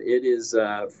 It is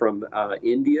from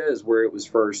India, is where it was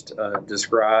first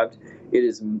described. It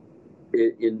is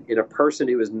in a person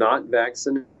who is not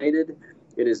vaccinated,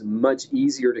 it is much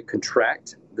easier to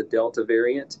contract the Delta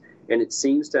variant, and it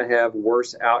seems to have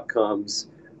worse outcomes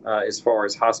as far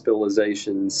as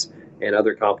hospitalizations and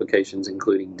other complications,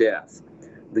 including death.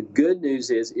 The good news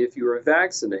is, if you are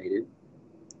vaccinated,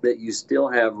 that you still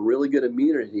have really good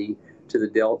immunity to the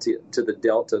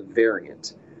Delta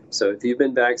variant. So if you've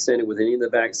been vaccinated with any of the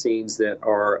vaccines that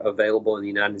are available in the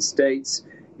United States,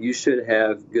 you should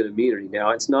have good immunity. Now,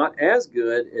 it's not as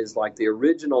good as like the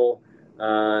original,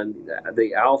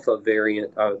 the Alpha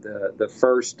variant, the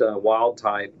first wild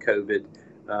type COVID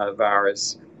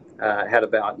virus. Had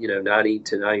about 90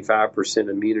 to 95%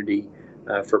 immunity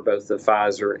for both the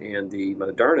Pfizer and the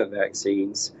Moderna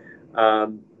vaccines.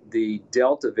 The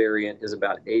Delta variant is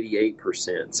about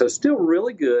 88%. So still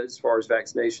really good as far as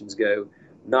vaccinations go.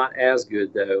 Not as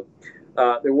good, though.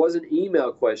 There was an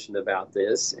email question about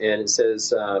this, and it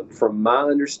says, from my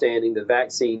understanding, the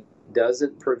vaccine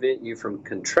doesn't prevent you from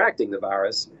contracting the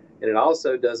virus, and it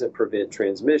also doesn't prevent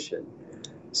transmission.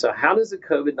 So how does the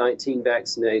COVID-19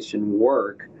 vaccination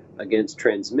work against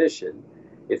transmission?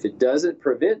 If it doesn't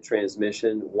prevent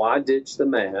transmission, why ditch the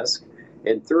mask?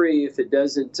 And 3, if it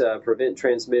doesn't prevent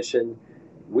transmission,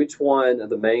 which is one of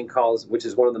the main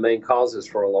causes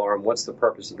for alarm? What's the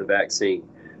purpose of the vaccine?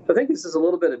 So I think this is a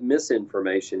little bit of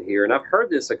misinformation here, and I've heard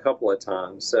this a couple of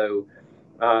times. So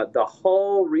the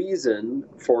whole reason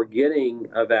for getting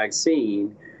a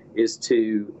vaccine is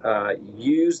to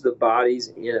use the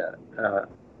body's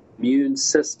immune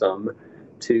system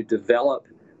to develop,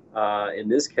 in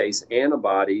this case,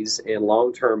 antibodies and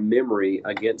long-term memory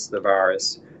against the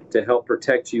virus to help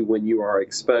protect you when you are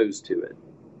exposed to it.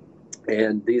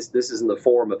 And this is in the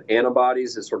form of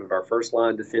antibodies as sort of our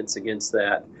first-line defense against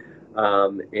that.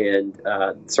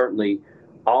 Certainly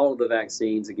all of the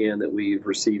vaccines, again, that we've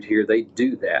received here, they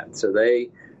do that. So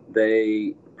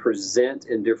they present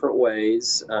in different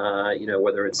ways,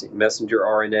 whether it's messenger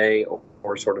RNA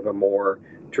or sort of a more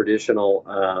traditional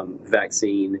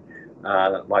vaccine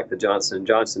like the Johnson &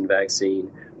 Johnson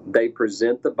vaccine. They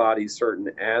present the body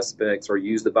certain aspects or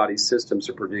use the body's systems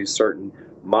to produce certain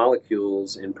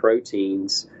molecules and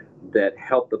proteins that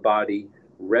help the body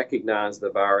recognize the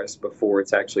virus before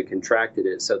it's actually contracted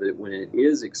it, so that when it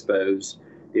is exposed,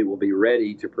 it will be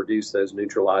ready to produce those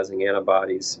neutralizing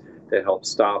antibodies to help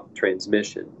stop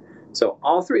transmission. So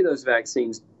all 3 of those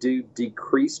vaccines do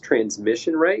decrease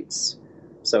transmission rates.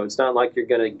 So it's not like you're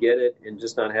going to get it and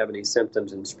just not have any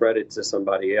symptoms and spread it to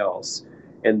somebody else.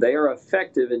 And they are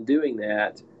effective in doing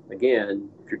that. Again,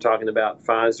 if you're talking about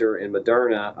Pfizer and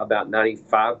Moderna, about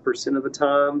 95% of the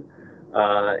time,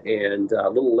 and a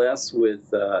little less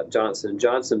with Johnson &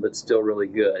 Johnson, but still really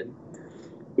good.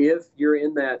 If you're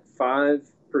in that 5%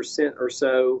 or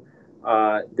so,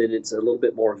 then it's a little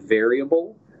bit more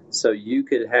variable. So you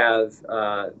could have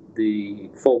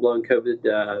the full-blown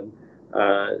COVID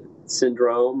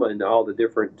syndrome and all the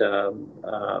different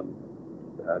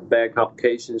bad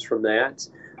complications from that,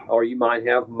 or you might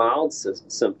have mild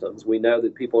symptoms. We know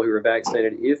that people who are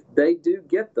vaccinated, if they do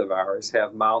get the virus,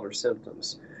 have milder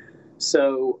symptoms.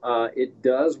 So it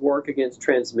does work against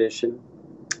transmission.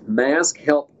 Masks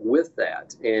help with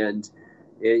that, and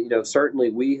certainly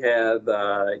we have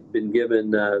been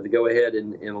given the go-ahead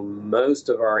in most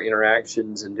of our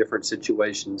interactions in different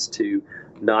situations to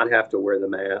not have to wear the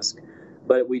mask.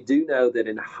 But we do know that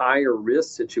in higher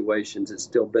risk situations, it's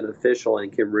still beneficial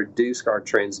and can reduce our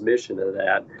transmission of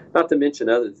that, not to mention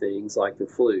other things like the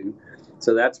flu.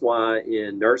 So that's why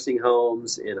in nursing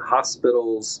homes, in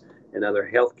hospitals, and other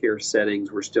healthcare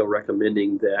settings, we're still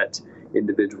recommending that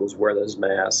individuals wear those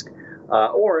masks.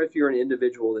 Or if you're an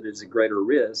individual that is at greater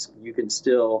risk, you can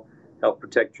still help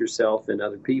protect yourself and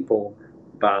other people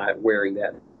by wearing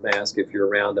that mask if you're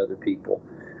around other people.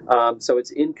 So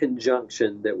it's in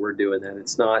conjunction that we're doing that.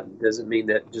 Doesn't mean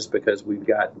that just because we've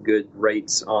got good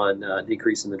rates on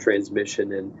decreasing the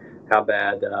transmission and how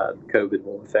bad COVID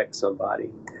will affect somebody.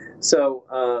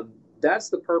 So that's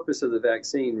the purpose of the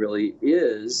vaccine, really,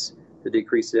 is to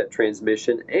decrease that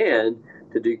transmission and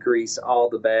to decrease all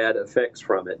the bad effects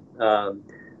from it.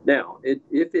 Now,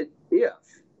 if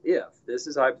this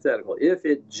is hypothetical, if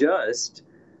it just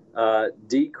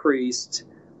decreased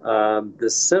the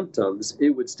symptoms, it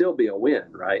would still be a win,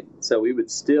 right? So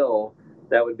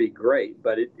that would be great,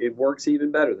 but it works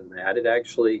even better than that. It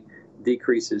actually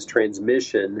decreases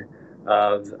transmission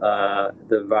of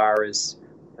the virus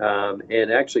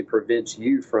and actually prevents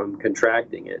you from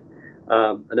contracting it.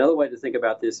 Another way to think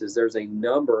about this is there's a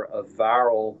number of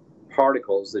viral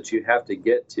particles that you have to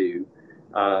get to,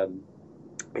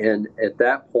 and at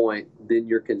that point, then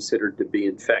you're considered to be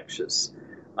infectious.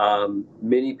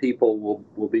 Many people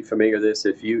will be familiar with this.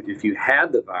 If you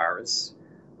had the virus,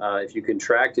 if you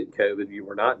contracted COVID, you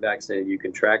were not vaccinated, you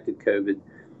contracted COVID,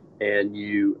 and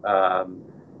you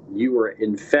were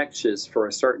infectious for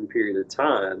a certain period of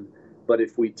time. But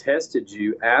if we tested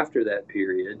you after that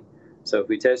period, so if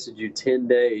we tested you 10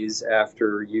 days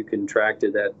after you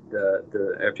contracted that,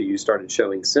 after you started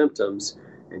showing symptoms,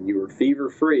 and you were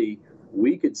fever-free,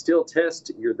 we could still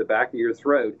test the back of your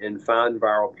throat and find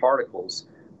viral particles.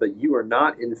 But you are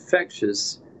not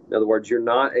infectious. In other words, you're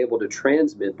not able to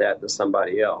transmit that to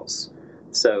somebody else.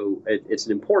 So it's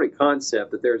an important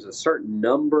concept that there's a certain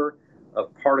number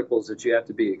of particles that you have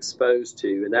to be exposed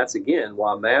to. And that's, again,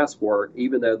 why masks work,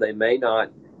 even though they may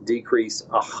not decrease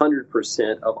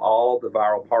 100% of all the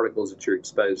viral particles that you're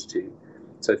exposed to.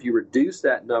 So if you reduce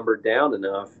that number down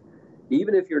enough,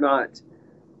 even if you're not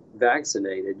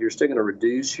vaccinated, you're still going to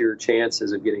reduce your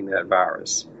chances of getting that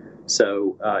virus.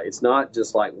 So it's not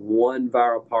just like one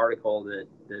viral particle that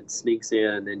sneaks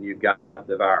in and you've got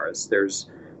the virus.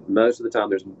 Most of the time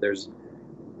there's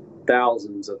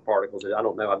thousands of particles. I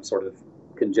don't know. I'm sort of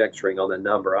conjecturing on the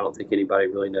number. I don't think anybody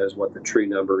really knows what the true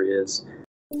number is.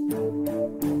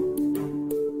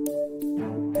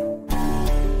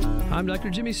 I'm Dr.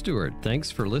 Jimmy Stewart. Thanks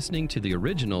for listening to the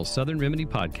original Southern Remedy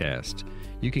podcast.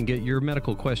 You can get your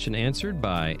medical question answered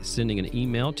by sending an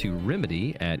email to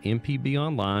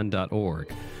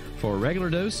remedy@mpbonline.org. For a regular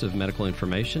dose of medical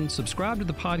information, subscribe to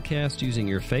the podcast using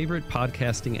your favorite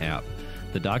podcasting app.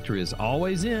 The doctor is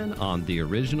always in on the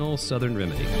original Southern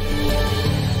Remedy.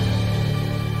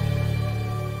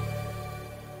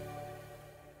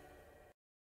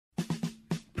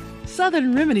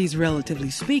 Southern Remedies, Relatively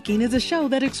Speaking, is a show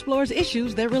that explores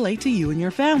issues that relate to you and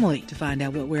your family. To find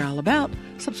out what we're all about,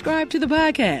 subscribe to the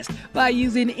podcast by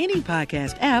using any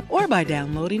podcast app or by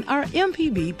downloading our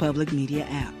MPB Public Media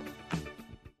app.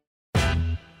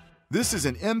 This is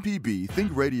an MPB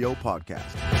Think Radio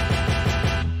podcast.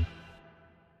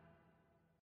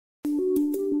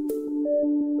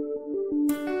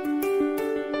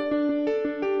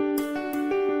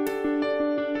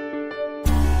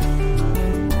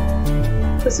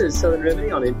 This is Southern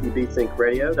Remedy on MPB Think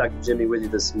Radio. Dr. Jimmy with you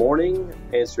this morning,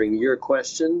 answering your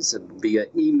questions via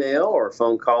email or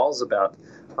phone calls about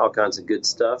all kinds of good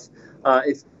stuff.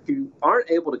 If you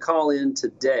aren't able to call in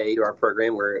today to our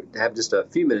program, we have just a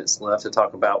few minutes left to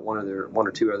talk about one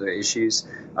or two other issues.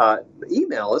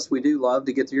 Email us. We do love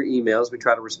to get to your emails. We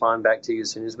try to respond back to you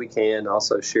as soon as we can.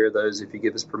 Also share those if you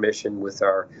give us permission with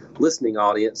our listening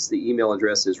audience. The email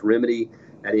address is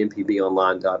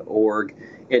remedy@mpbonline.org.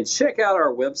 And check out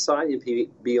our website,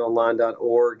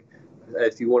 mpbonline.org.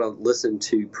 If you want to listen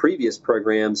to previous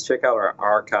programs, check out our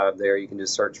archive there. You can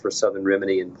just search for Southern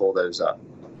Remedy and pull those up.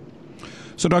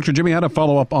 So, Dr. Jimmy, I had a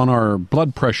follow-up on our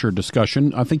blood pressure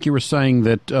discussion. I think you were saying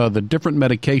that the different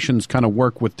medications kind of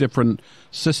work with different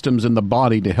systems in the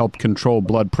body to help control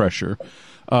blood pressure.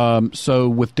 So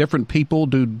with different people,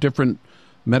 do different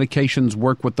medications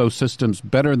work with those systems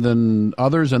better than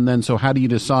others? And then so how do you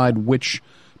decide which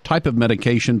type of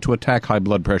medication to attack high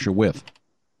blood pressure with?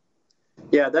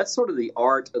 Yeah, that's sort of the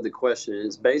art of the question.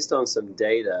 It's based on some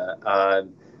data.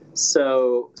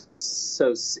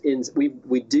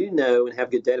 We do know and have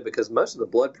good data because most of the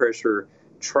blood pressure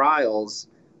trials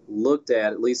looked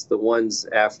at least the ones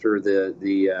after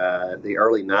the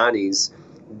early 90s,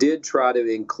 did try to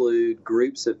include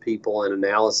groups of people and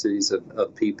analyses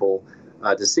of people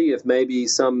to see if maybe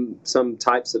some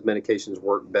types of medications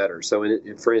work better. So,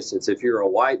 for instance, if you're a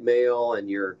white male and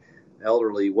you're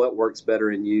elderly, what works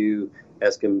better in you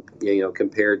as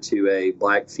compared to a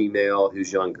black female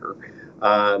who's younger.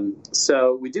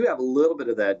 So we do have a little bit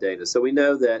of that data. So we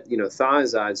know that,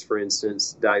 thiazides, for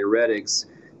instance, diuretics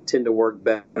tend to work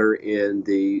better in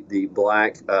the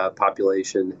black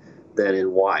population than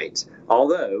in white.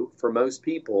 Although, for most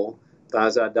people,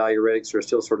 thiazide diuretics are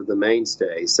still sort of the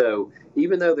mainstay. So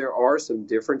even though there are some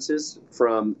differences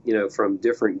from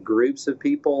different groups of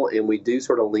people, and we do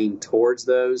sort of lean towards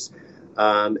those,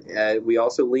 we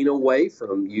also lean away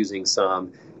from using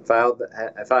some.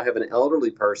 If I have an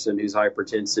elderly person who's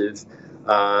hypertensive,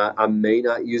 I may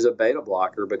not use a beta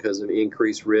blocker because of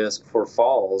increased risk for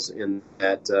falls in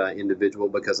that individual,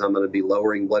 because I'm going to be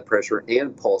lowering blood pressure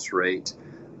and pulse rate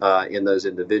in those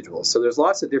individuals. So there's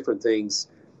lots of different things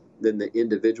than the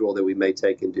individual that we may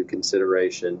take into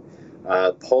consideration.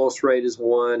 Pulse rate is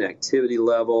one, activity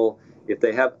level. If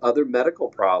they have other medical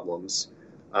problems,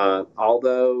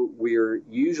 although we're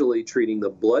usually treating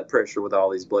the blood pressure with all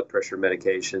these blood pressure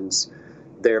medications,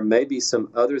 there may be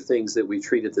some other things that we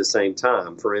treat at the same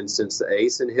time. For instance, the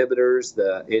ACE inhibitors,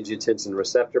 the angiotensin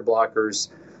receptor blockers,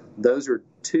 those are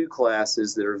two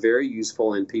classes that are very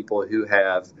useful in people who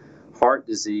have heart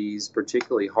disease,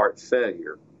 particularly heart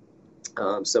failure.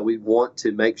 So we want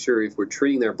to make sure if we're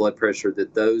treating their blood pressure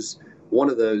that one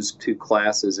of those two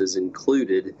classes is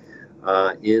included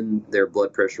in their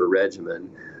blood pressure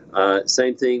regimen.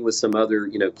 Same thing with some other,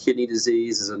 kidney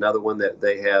disease is another one that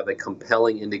they have a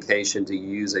compelling indication to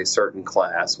use a certain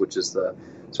class, which is the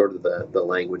sort of the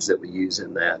language that we use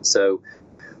in that. So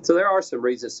there are some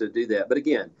reasons to do that. But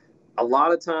again, a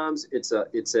lot of times it's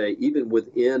even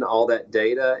within all that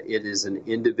data, it is an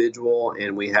individual,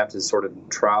 and we have to sort of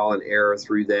trial and error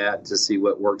through that to see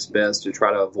what works best to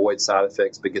try to avoid side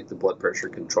effects but get the blood pressure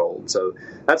controlled. So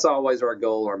that's always our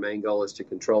goal. Our main goal is to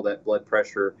control that blood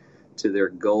pressure to their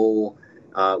goal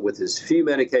with as few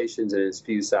medications and as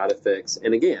few side effects.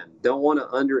 And again, don't want to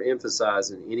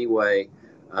underemphasize in any way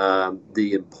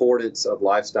the importance of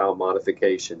lifestyle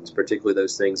modifications, particularly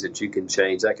those things that you can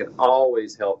change. That can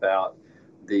always help out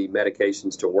the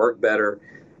medications to work better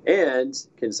and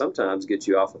can sometimes get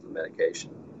you off of the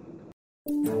medication.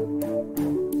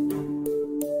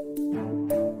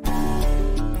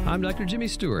 I'm Dr. Jimmy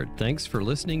Stewart. Thanks for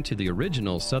listening to the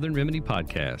original Southern Remedy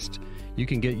podcast. You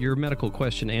can get your medical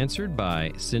question answered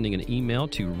by sending an email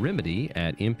to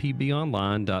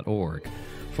remedy@mpbonline.org.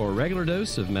 For a regular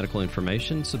dose of medical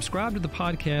information, subscribe to the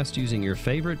podcast using your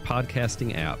favorite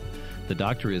podcasting app. The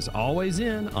doctor is always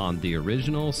in on the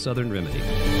original Southern Remedy.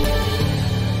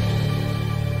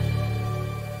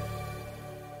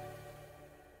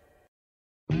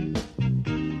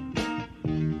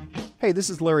 Hey, this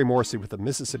is Larry Morrissey with the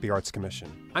Mississippi Arts Commission.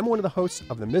 I'm one of the hosts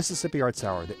of the Mississippi Arts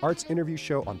Hour, the arts interview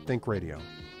show on Think Radio.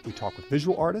 We talk with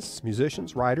visual artists,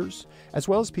 musicians, writers, as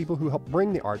well as people who help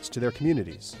bring the arts to their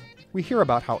communities. We hear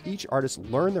about how each artist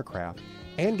learned their craft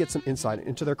and get some insight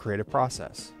into their creative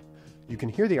process. You can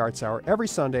hear the Arts Hour every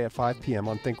Sunday at 5 p.m.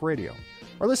 on Think Radio,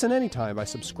 or listen anytime by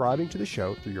subscribing to the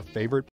show through your favorite